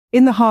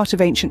In the heart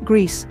of ancient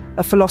Greece,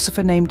 a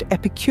philosopher named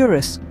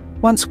Epicurus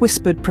once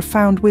whispered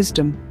profound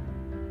wisdom.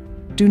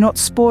 Do not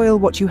spoil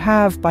what you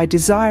have by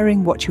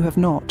desiring what you have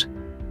not.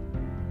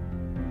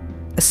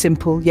 A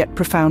simple yet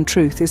profound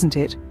truth, isn't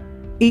it?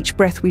 Each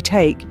breath we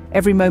take,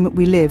 every moment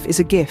we live, is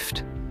a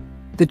gift.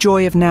 The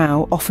joy of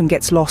now often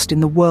gets lost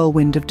in the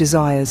whirlwind of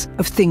desires,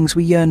 of things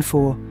we yearn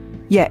for.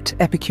 Yet,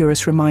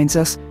 Epicurus reminds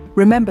us,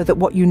 remember that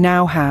what you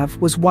now have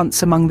was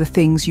once among the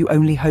things you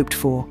only hoped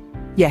for.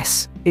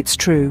 Yes, it's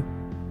true.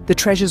 The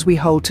treasures we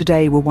hold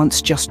today were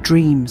once just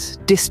dreams,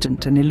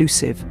 distant and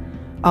elusive.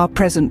 Our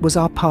present was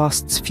our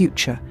past's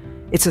future.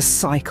 It's a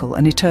cycle,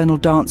 an eternal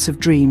dance of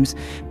dreams,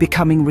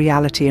 becoming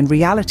reality and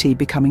reality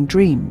becoming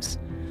dreams.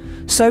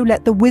 So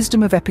let the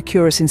wisdom of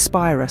Epicurus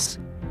inspire us.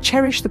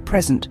 Cherish the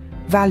present,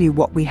 value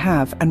what we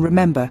have, and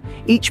remember,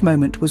 each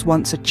moment was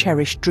once a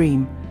cherished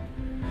dream.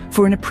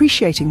 For in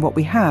appreciating what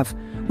we have,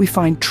 we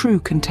find true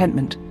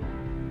contentment.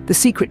 The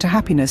secret to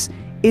happiness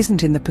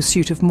isn't in the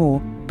pursuit of more,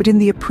 but in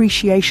the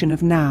appreciation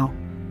of now.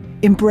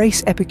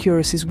 Embrace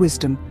Epicurus's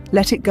wisdom,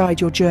 let it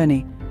guide your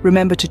journey.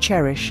 Remember to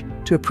cherish,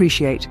 to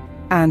appreciate,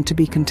 and to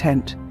be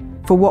content.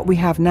 For what we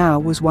have now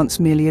was once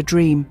merely a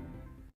dream.